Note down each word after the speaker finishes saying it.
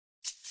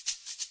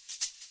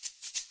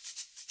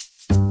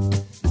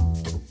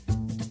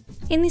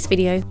In this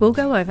video, we'll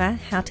go over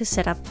how to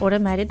set up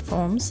automated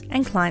forms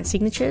and client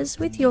signatures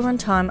with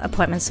You'reOnTime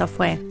appointment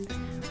software.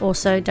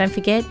 Also, don't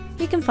forget,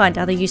 you can find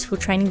other useful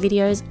training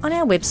videos on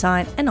our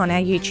website and on our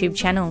YouTube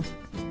channel.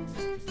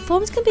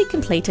 Forms can be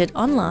completed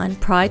online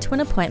prior to an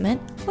appointment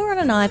or on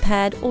an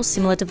iPad or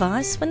similar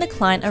device when the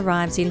client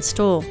arrives in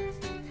store.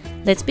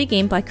 Let's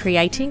begin by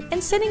creating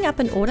and setting up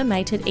an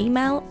automated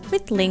email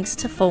with links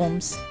to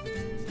forms.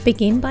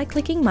 Begin by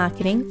clicking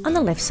Marketing on the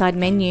left side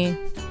menu.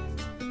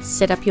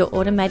 Set up your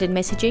automated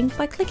messaging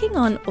by clicking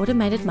on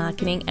Automated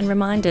Marketing and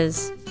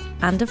Reminders.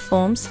 Under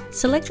Forms,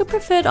 select your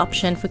preferred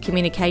option for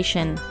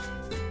communication.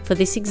 For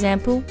this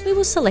example, we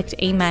will select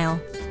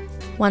Email.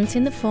 Once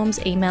in the Forms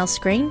email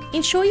screen,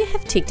 ensure you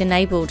have ticked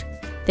Enabled,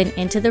 then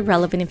enter the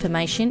relevant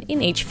information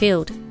in each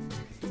field.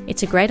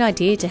 It's a great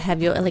idea to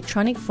have your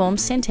electronic form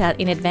sent out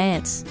in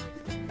advance.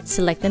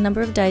 Select the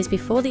number of days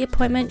before the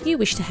appointment you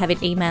wish to have it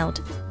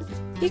emailed.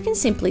 You can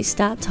simply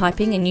start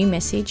typing a new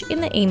message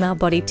in the email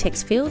body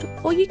text field,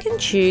 or you can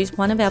choose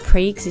one of our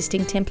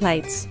pre-existing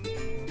templates.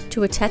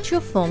 To attach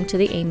your form to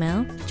the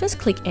email, just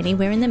click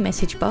anywhere in the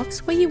message box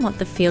where you want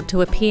the field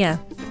to appear.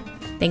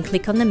 Then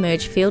click on the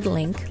Merge Field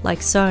link,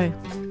 like so.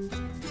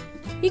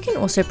 You can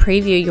also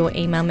preview your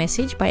email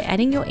message by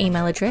adding your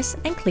email address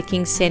and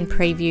clicking Send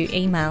Preview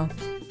Email.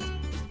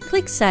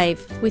 Click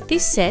Save. With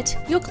this set,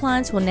 your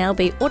clients will now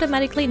be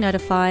automatically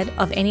notified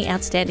of any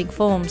outstanding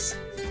forms.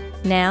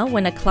 Now,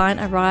 when a client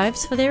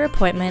arrives for their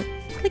appointment,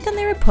 click on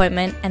their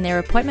appointment and their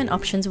appointment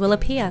options will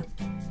appear.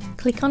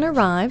 Click on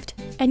Arrived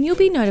and you'll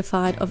be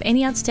notified of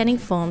any outstanding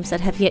forms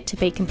that have yet to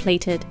be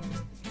completed.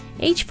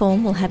 Each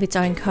form will have its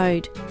own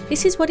code.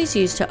 This is what is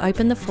used to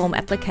open the form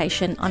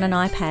application on an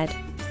iPad.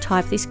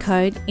 Type this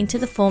code into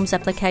the Forms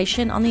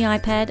application on the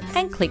iPad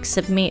and click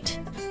Submit.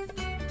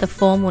 The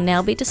form will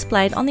now be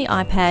displayed on the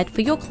iPad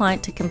for your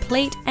client to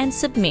complete and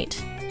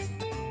submit.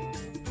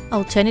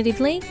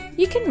 Alternatively,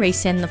 you can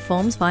resend the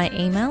forms via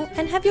email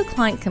and have your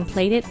client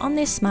complete it on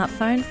their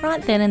smartphone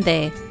right then and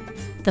there.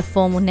 The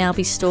form will now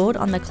be stored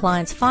on the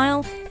client's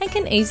file and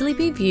can easily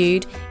be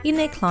viewed in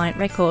their client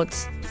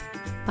records.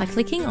 By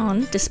clicking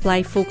on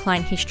Display Full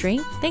Client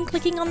History, then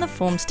clicking on the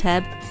Forms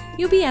tab,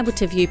 you'll be able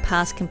to view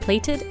past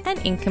completed and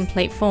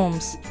incomplete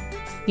forms.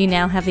 You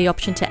now have the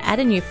option to add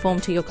a new form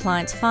to your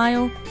client's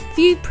file,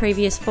 view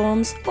previous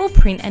forms, or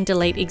print and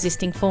delete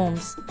existing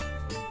forms.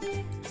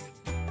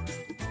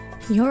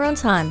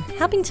 You'reOnTime,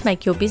 helping to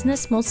make your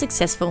business more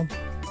successful.